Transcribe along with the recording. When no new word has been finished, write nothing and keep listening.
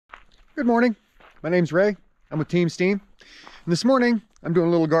Good morning. My name's Ray. I'm with Team S.t.e.a.m. And this morning, I'm doing a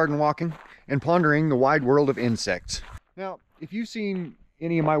little garden walking and pondering the wide world of insects. Now, if you've seen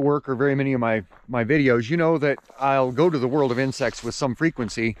any of my work or very many of my videos, you know that I'll go to the world of insects with some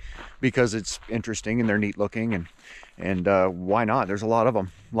frequency because it's interesting and they're neat looking, and why not? There's a lot of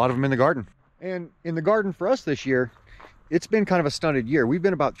them in the garden. And in the garden for us this year, it's been kind of a stunted year. We've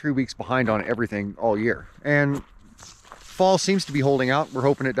been about 3 weeks behind on everything all year. And fall seems to be holding out. We're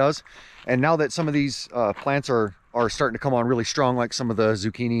hoping it does. And now that some of these plants are starting to come on really strong, like some of the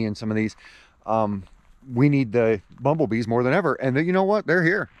zucchini and some of these, we need the bumblebees more than ever. And you know what? They're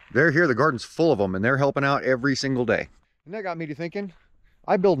here. They're here. The garden's full of them, and they're helping out every single day. And that got me to thinking,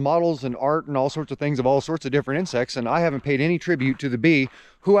 I build models and art and all sorts of things of all sorts of different insects, and I haven't paid any tribute to the bee,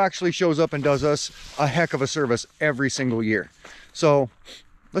 who actually shows up and does us a heck of a service every single year. So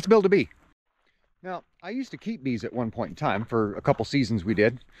let's build a bee. Now, I used to keep bees at one point in time. For a couple seasons we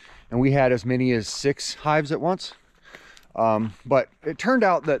did, and we had as many as 6 hives at once. But it turned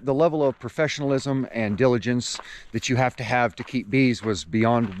out that the level of professionalism and diligence that you have to keep bees was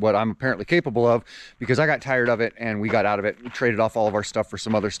beyond what I'm apparently capable of, because I got tired of it and we got out of it. We traded off all of our stuff for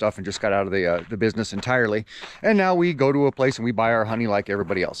some other stuff and just got out of the business entirely. And now we go to a place and we buy our honey like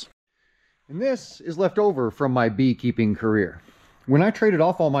everybody else. And this is left over from my beekeeping career. When I traded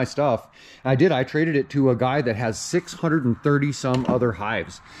off all my stuff, I traded it to a guy that has 630 some other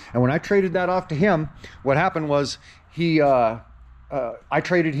hives. And when I traded that off to him, what happened was I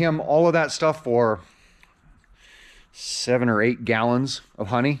traded him all of that stuff for 7 or 8 gallons of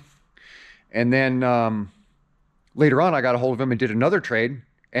honey. And then later on, I got a hold of him and did another trade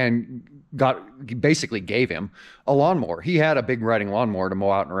and basically gave him a lawnmower. He had a big riding lawnmower to mow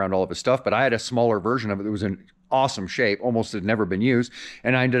out and around all of his stuff, but I had a smaller version of it that was in awesome shape, almost had never been used,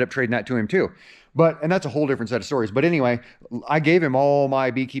 and I ended up trading that to him too. And that's a whole different set of stories. But anyway, I gave him all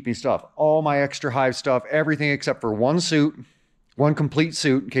my beekeeping stuff, all my extra hive stuff, everything except for one suit, one complete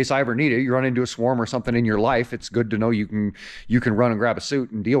suit in case I ever need it. You run into a swarm or something in your life, it's good to know you can run and grab a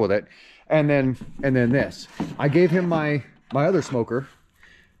suit and deal with it. And then this. I gave him my other smoker,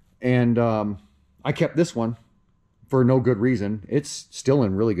 and I kept this one for no good reason. It's still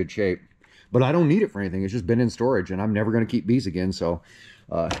in really good shape, but I don't need it for anything. It's just been in storage, and I'm never going to keep bees again. So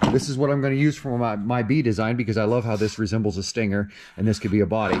this is what I'm going to use for my bee design, because I love how this resembles a stinger, and this could be a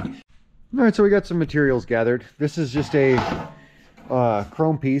body. All right, so we got some materials gathered. This is just a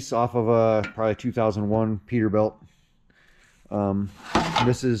chrome piece off of a probably 2001 Peterbilt.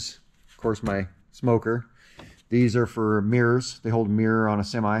 This is, of course, my smoker. These are for mirrors. They hold a mirror on a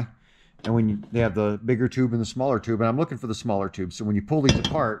semi. And they have the bigger tube and the smaller tube, and I'm looking for the smaller tube. So when you pull these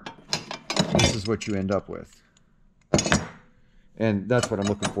apart, this is what you end up with. And that's what I'm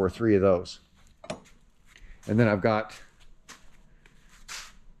looking for, 3 of those. And then I've got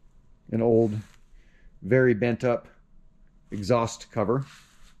an old, very bent up exhaust cover.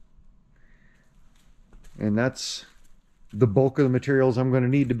 And that's the bulk of the materials I'm going to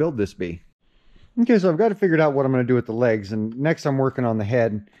need to build this bee. Okay, so I've got to figure out what I'm going to do with the legs. And next I'm working on the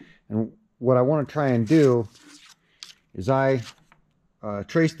head. And what I want to try and do is I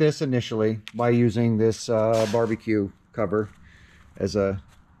trace this initially by using this barbecue cover as a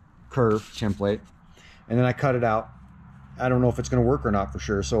curve template, and then I cut it out. I don't know if it's going to work or not for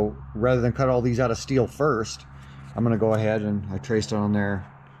sure, so rather than cut all these out of steel first, I'm going to go ahead and I traced on there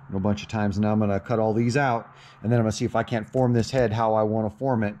a bunch of times, and now I'm going to cut all these out, and then I'm going to see if I can't form this head how I want to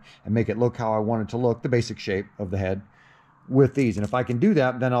form it and make it look how I want it to look, the basic shape of the head with these. And if I can do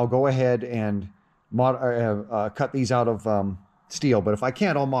that, then I'll go ahead and cut these out of steel. But if I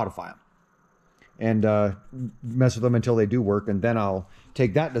can't, I'll modify them and mess with them until they do work, and then I'll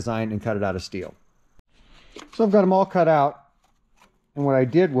take that design and cut it out of steel. So I've got them all cut out, and what I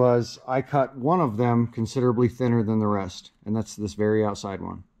did was I cut one of them considerably thinner than the rest, and that's this very outside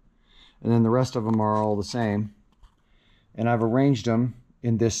one. And then the rest of them are all the same, and I've arranged them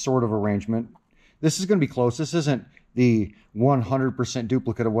in this sort of arrangement. This is going to be close. This isn't the 100%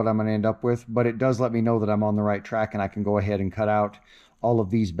 duplicate of what I'm going to end up with, but it does let me know that I'm on the right track, and I can go ahead and cut out all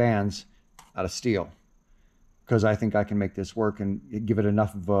of these bands out of steel, because I think I can make this work and give it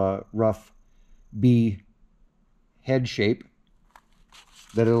enough of a rough bee head shape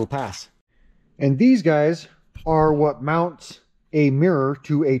that it'll pass. And these guys are what mounts a mirror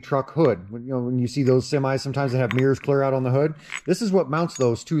to a truck hood. When you see those semis sometimes that have mirrors clear out on the hood, this is what mounts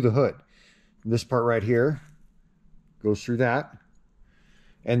those to the hood. This part right here goes through that,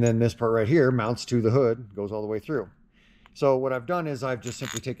 and then this part right here mounts to the hood, goes all the way through. So what I've done is I've just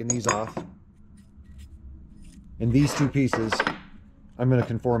simply taken these off, and these 2 pieces I'm going to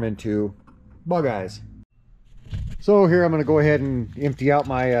conform into bug eyes. So here I'm going to go ahead and empty out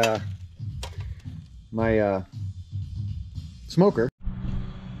my my smoker.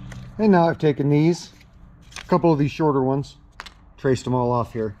 And now I've taken these, a couple of these shorter ones, traced them all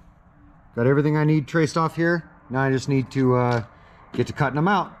off here. Got everything I need traced off here. Now I just need to get to cutting them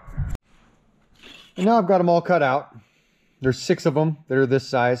out. And now I've got them all cut out. There's 6 of them that are this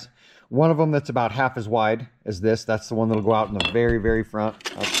size. One of them that's about half as wide as this. That's the one that'll go out in the very, very front.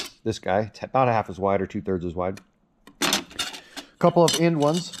 That's this guy. It's about half as wide or 2/3 as wide. A couple of end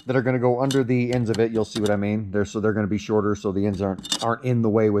ones that are going to go under the ends of it. You'll see what I mean. They're going to be shorter, so the ends aren't in the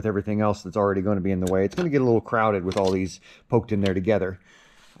way with everything else that's already going to be in the way. It's going to get a little crowded with all these poked in there together.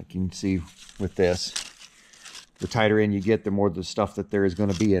 I can see with this, the tighter in you get, the more the stuff that there is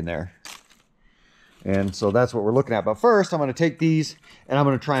going to be in there. And so that's what we're looking at. But first, I'm going to take these and I'm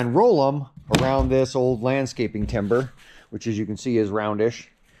going to try and roll them around this old landscaping timber, which as you can see is roundish.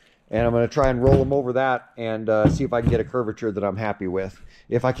 And I'm going to try and roll them over that and see if I can get a curvature that I'm happy with.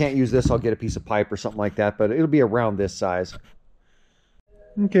 If I can't use this, I'll get a piece of pipe or something like that, but it'll be around this size.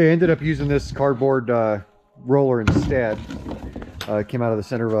 Okay, I ended up using this cardboard roller instead. It came out of the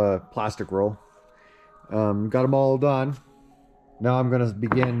center of a plastic roll. Got them all done. Now I'm going to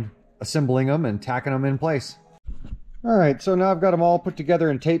begin assembling them and tacking them in place. All right, so now I've got them all put together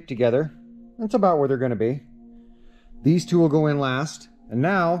and taped together. That's about where they're going to be. These 2 will go in last. And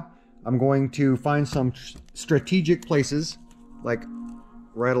now I'm going to find some strategic places, like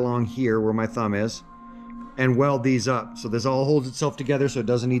right along here where my thumb is, and weld these up. So this all holds itself together so it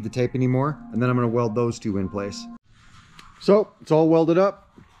doesn't need the tape anymore. And then I'm going to weld those 2 in place. So it's all welded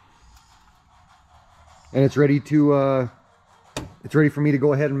up. And it's ready to, it's ready for me to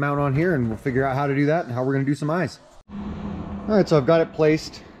go ahead and mount on here, and we'll figure out how to do that and how we're going to do some eyes. All right, so I've got it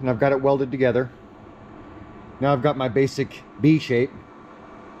placed and I've got it welded together. Now I've got my basic B shape.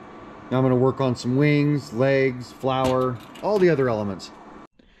 Now I'm going to work on some wings, legs, flower, all the other elements.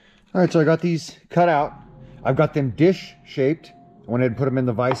 All right, so I got these cut out. I've got them dish shaped. I went ahead and put them in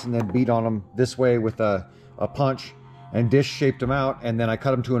the vise and then beat on them this way with a punch and dish shaped them out, and then I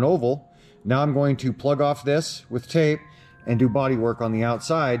cut them to an oval. Now I'm going to plug off this with tape and do body work on the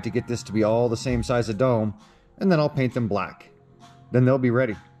outside to get this to be all the same size of dome, and then I'll paint them black. Then they'll be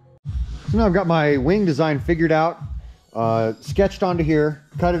ready. So now I've got my wing design figured out. Sketched onto here,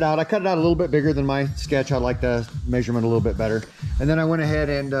 cut it out. I cut it out a little bit bigger than my sketch. I like the measurement a little bit better. And then I went ahead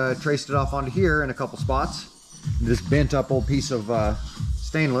and traced it off onto here in a couple spots. This bent up old piece of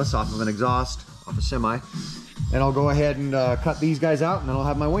stainless off of an exhaust, off a semi. And I'll go ahead and cut these guys out, and then I'll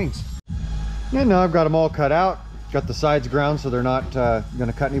have my wings. And now I've got them all cut out. Got the sides ground so they're not going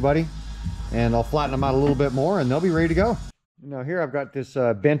to cut anybody. And I'll flatten them out a little bit more and they'll be ready to go. Now here I've got this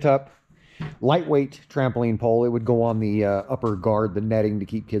bent up lightweight trampoline pole. It would go on the upper guard, the netting to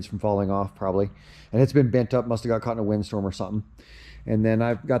keep kids from falling off probably. And it's been bent up, must have got caught in a windstorm or something. And then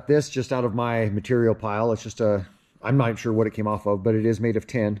I've got this just out of my material pile. It's just I'm not sure what it came off of, but it is made of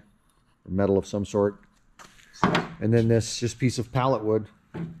tin, or metal of some sort. And then this just piece of pallet wood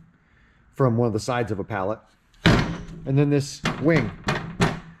from one of the sides of a pallet. And then this wing.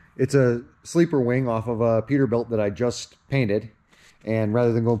 It's a sleeper wing off of a Peterbilt that I just painted. And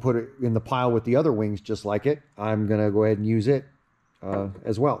rather than go put it in the pile with the other wings just like it, I'm going to go ahead and use it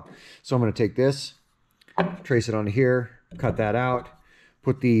as well. So I'm going to take this, trace it onto here, cut that out,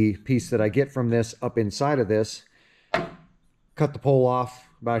 put the piece that I get from this up inside of this, cut the pole off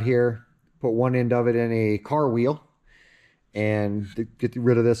about here, put one end of it in a car wheel, and get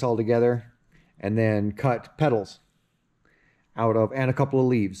rid of this all together, and then cut petals out of, and a couple of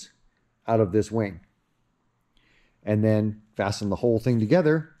leaves out of this wing. And then fasten the whole thing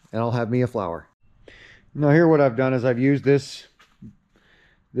together, and I'll have me a flower. Now here what I've done is I've used this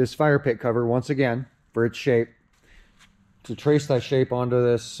fire pit cover once again for its shape to trace that shape onto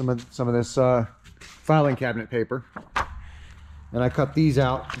this some of this filing cabinet paper. And I cut these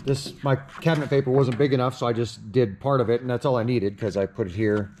out. My cabinet paper wasn't big enough, so I just did part of it, and that's all I needed because I put it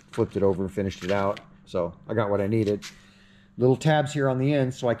here, flipped it over, and finished it out. So I got what I needed. Little tabs here on the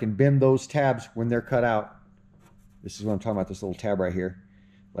end so I can bend those tabs when they're cut out. This is what I'm talking about, this little tab right here,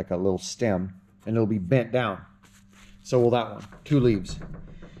 like a little stem, and it'll be bent down. So will that one, 2 leaves.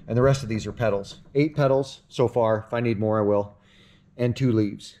 And the rest of these are petals. 8 petals so far. If I need more, I will. And 2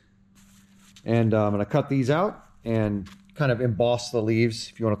 leaves. And I'm gonna cut these out and kind of emboss the leaves,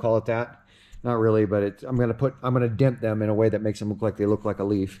 if you want to call it that. Not really, but I'm gonna dent them in a way that makes them look like they look like a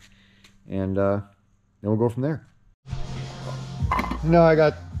leaf. And then we'll go from there. Now I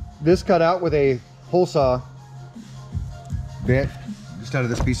got this cut out with a hole saw bit, just out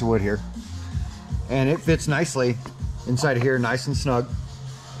of this piece of wood here. And it fits nicely inside of here, nice and snug.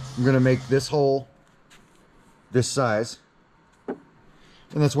 I'm gonna make this hole this size. And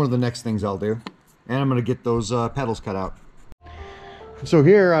that's one of the next things I'll do. And I'm gonna get those petals cut out. So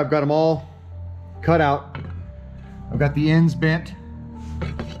here I've got them all cut out. I've got the ends bent.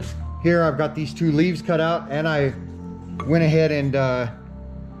 Here I've got these 2 leaves cut out, and I went ahead and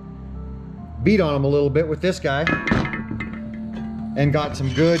beat on them a little bit with this guy and got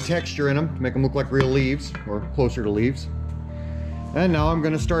some good texture in them to make them look like real leaves, or closer to leaves. And now I'm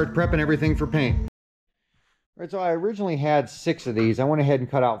going to start prepping everything for paint. All right, so I originally had 6 of these. I went ahead and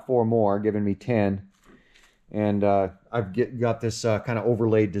cut out 4 more, giving me 10. And I've got this kind of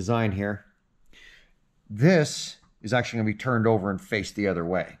overlaid design here. This is actually going to be turned over and faced the other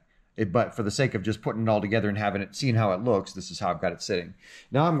way. But for the sake of just putting it all together and having it, seeing how it looks, this is how I've got it sitting.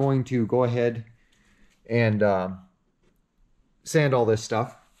 Now I'm going to go ahead and sand all this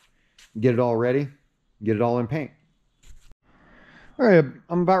stuff, get it all ready, get it all in paint. All right,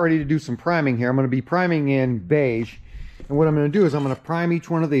 I'm about ready to do some priming here. I'm going to be priming in beige. And what I'm going to do is I'm going to prime each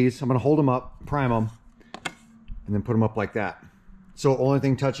one of these. I'm going to hold them up, prime them, and then put them up like that. So only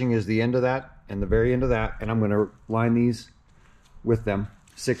thing touching is the end of that and the very end of that. And I'm going to line these with them,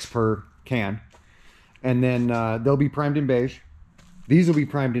 6 per can. And then they'll be primed in beige. These will be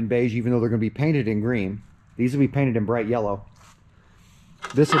primed in beige, even though they're going to be painted in green. These will be painted in bright yellow.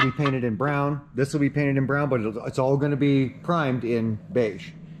 This will be painted in brown. This will be painted in brown, but it's all going to be primed in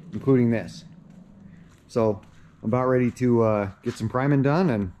beige, including this. So I'm about ready to get some priming done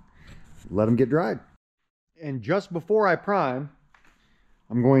and let them get dried. And just before I prime,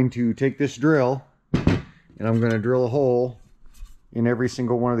 I'm going to take this drill and I'm going to drill a hole in every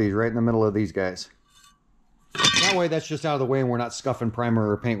single one of these, right in the middle of these guys. That way that's just out of the way and we're not scuffing primer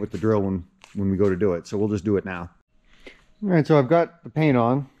or paint with the drill when we go to do it. So we'll just do it now. All right, so I've got the paint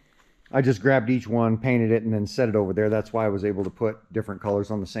on. I just grabbed each one, painted it, and then set it over there. That's why I was able to put different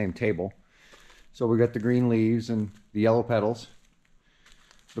colors on the same table. So we got the green leaves and the yellow petals,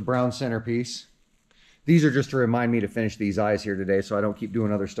 the brown centerpiece. These are just to remind me to finish these eyes here today so I don't keep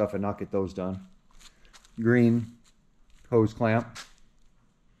doing other stuff and not get those done. Green hose clamp,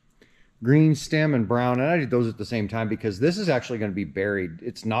 green stem, and brown. And I did those at the same time because this is actually going to be buried.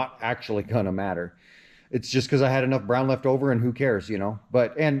 It's not actually going to matter. It's just because I had enough brown left over, and who cares, you know?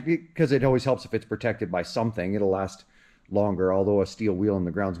 And because it always helps if it's protected by something, it'll last longer, although a steel wheel in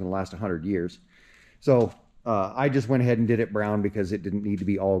the ground is going to last 100 years. So I just went ahead and did it brown because it didn't need to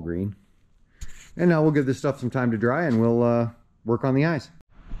be all green. And now we'll give this stuff some time to dry, and we'll work on the eyes.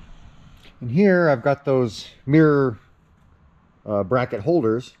 And here I've got those mirror bracket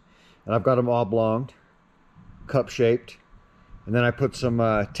holders, and I've got them oblonged, cup-shaped, and then I put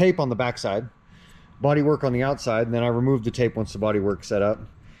some tape on the backside. Bodywork on the outside, and then I removed the tape once the bodywork's set up.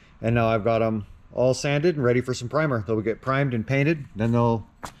 And now I've got them all sanded and ready for some primer. They'll get primed and painted, then they'll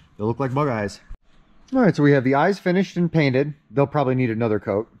look like bug eyes. All right, so we have the eyes finished and painted. They'll probably need another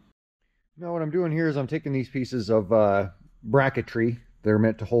coat. Now what I'm doing here is I'm taking these pieces of bracketry. They're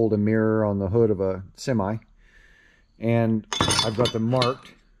meant to hold a mirror on the hood of a semi. And I've got them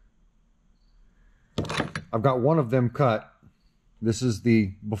marked. I've got one of them cut. This is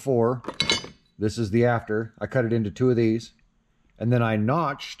the before. This is the after. I cut it into 2 of these. And then I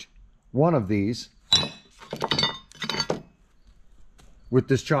notched one of these with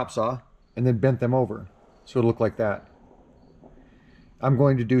this chop saw and then bent them over. So it'll look like that. I'm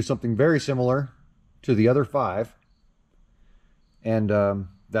going to do something very similar to the other 5. And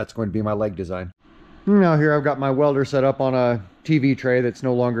that's going to be my leg design. Now here I've got my welder set up on a TV tray that's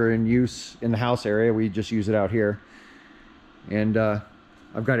no longer in use in the house area. We just use it out here. And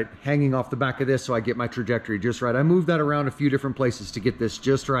I've got it hanging off the back of this so I get my trajectory just right. I moved that around a few different places to get this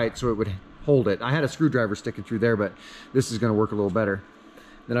just right so it would hold it. I had a screwdriver sticking through there, but this is going to work a little better.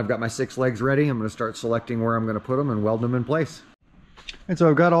 Then I've got my 6 legs ready. I'm going to start selecting where I'm going to put them and weld them in place. And so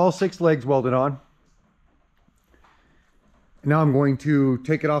I've got all 6 legs welded on. Now I'm going to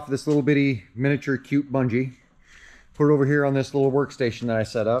take it off this little bitty miniature cute bungee, put it over here on this little workstation that I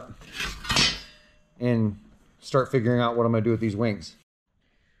set up, and start figuring out what I'm going to do with these wings.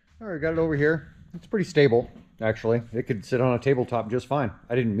 All right, got it over here. It's pretty stable, actually. It could sit on a tabletop just fine.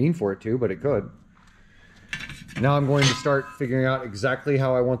 I didn't mean for it to, but it could. Now I'm going to start figuring out exactly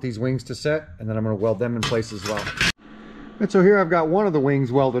how I want these wings to set, and then I'm going to weld them in place as well. And so here I've got one of the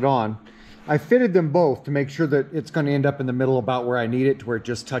wings welded on. I fitted them both to make sure that it's going to end up in the middle about where I need it, to where it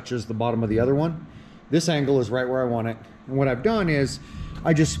just touches the bottom of the other one. This angle is right where I want it. And what I've done is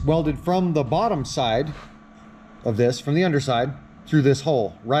I just welded from the bottom side of this, from the underside, through this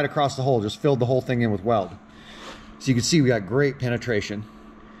hole, right across the hole, just filled the whole thing in with weld. So you can see we got great penetration.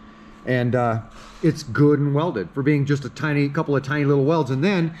 And it's good and welded for being just a couple of tiny little welds. And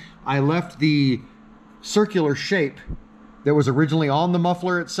then I left the circular shape that was originally on the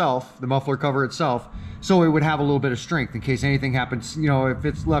muffler itself, the muffler cover itself, so it would have a little bit of strength in case anything happens. You know, if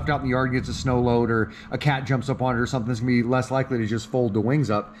it's left out in the yard and gets a snow load, or a cat jumps up on it or something, it's gonna be less likely to just fold the wings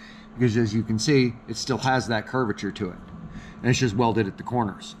up, because as you can see, it still has that curvature to it. And it's just welded at the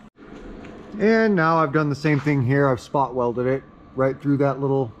corners. And now I've done the same thing here. I've spot welded it right through that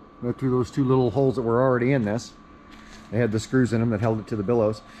little, through those two little holes that were already in this. They had the screws in them that held it to the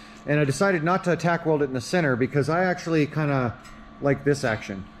billows. And I decided not to tack weld it in the center because I actually kind of like this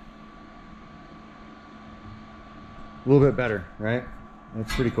action a little bit better, right?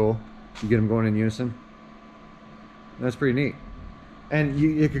 That's pretty cool. You get them going in unison. That's pretty neat. And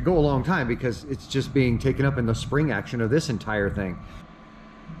it could go a long time because it's just being taken up in the spring action of this entire thing.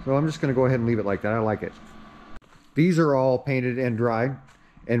 So I'm just going to go ahead and leave it like that. I like it. These are all painted and dry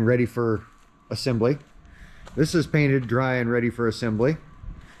and ready for assembly. This is painted, dry, and ready for assembly.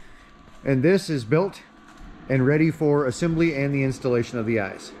 And this is built and ready for assembly and the installation of the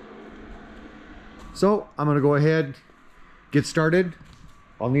eyes. So I'm going to go ahead, get started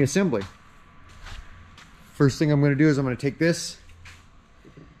on the assembly. First thing I'm going to do is I'm going to take this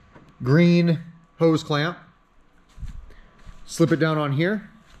green hose clamp, slip it down on here,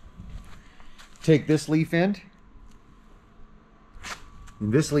 take this leaf end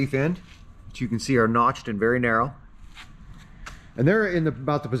and this leaf end, which you can see are notched and very narrow, and they're in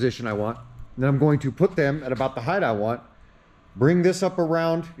about the position I want. And then I'm going to put them at about the height I want, bring this up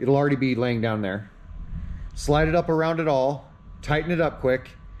around, it'll already be laying down there, slide it up around it all, tighten it up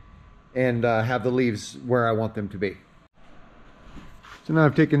quick, and have the leaves where I want them to be. So now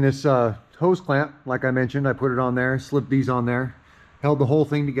I've taken this hose clamp, like I mentioned, I put it on there, slipped these on there, held the whole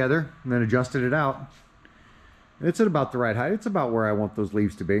thing together, and then adjusted it out. It's at about the right height. It's about where I want those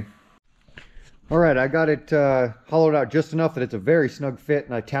leaves to be. All right, I got it hollowed out just enough that it's a very snug fit,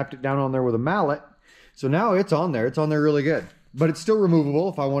 and I tapped it down on there with a mallet. So now it's on there. It's on there really good. But it's still removable.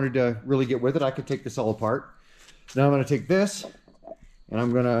 If I wanted to really get with it, I could take this all apart. Now I'm going to take this, and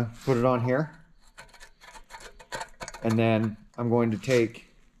I'm going to put it on here. And then I'm going to take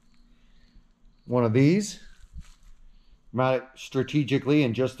one of these, mount it strategically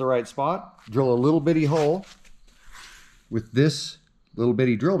in just the right spot, drill a little bitty hole with this little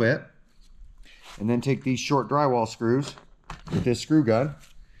bitty drill bit, and then take these short drywall screws with this screw gun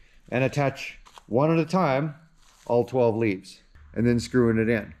and attach one at a time all 12 leaves, and then screwing it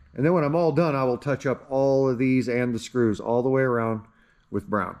in. And then when I'm all done, I will touch up all of these and the screws all the way around with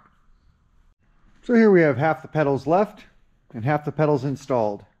brown. So here we have half the petals left and half the petals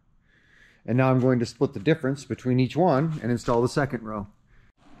installed. And now I'm going to split the difference between each one and install the second row.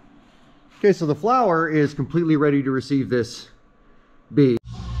 Okay, so the flower is completely ready to receive this bee.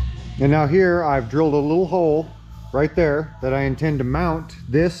 And now here I've drilled a little hole right there that I intend to mount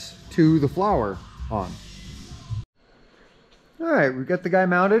this to the flower on. All right, we've got the guy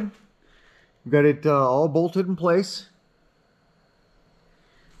mounted. We've got it all bolted in place.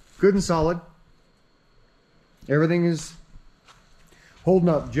 Good and solid. Everything is holding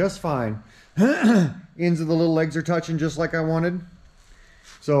up just fine. Ends of the little legs are touching just like I wanted.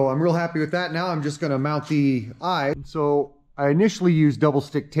 So I'm real happy with that. Now I'm just going to mount the eye. So I initially used double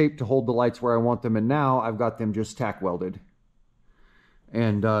stick tape to hold the lights where I want them, and now I've got them just tack welded.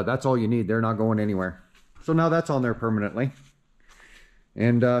 And that's all you need. They're not going anywhere. So now that's on there permanently.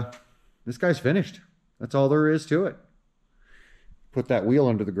 And this guy's finished. That's all there is to it. Put that wheel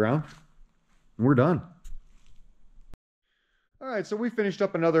under the ground, and we're done. All right, so we finished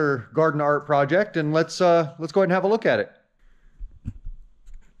up another garden art project, and let's go ahead and have a look at it.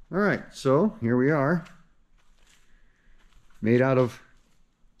 All right, so here we are, made out of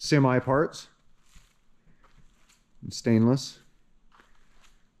semi parts, stainless,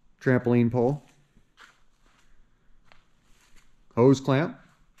 trampoline pole, hose clamp,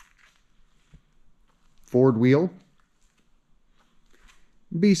 Ford wheel,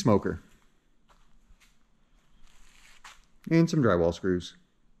 bee smoker, and some drywall screws.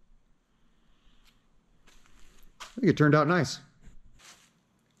 I think it turned out nice.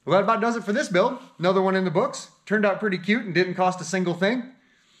 Well, that about does it for this build. Another one in the books. Turned out pretty cute and didn't cost a single thing.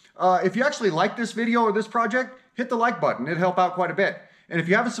 If you actually like this video or this project, hit the like button. It'd help out quite a bit. And if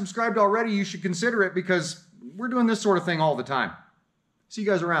you haven't subscribed already, you should consider it, because we're doing this sort of thing all the time. See you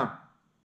guys around.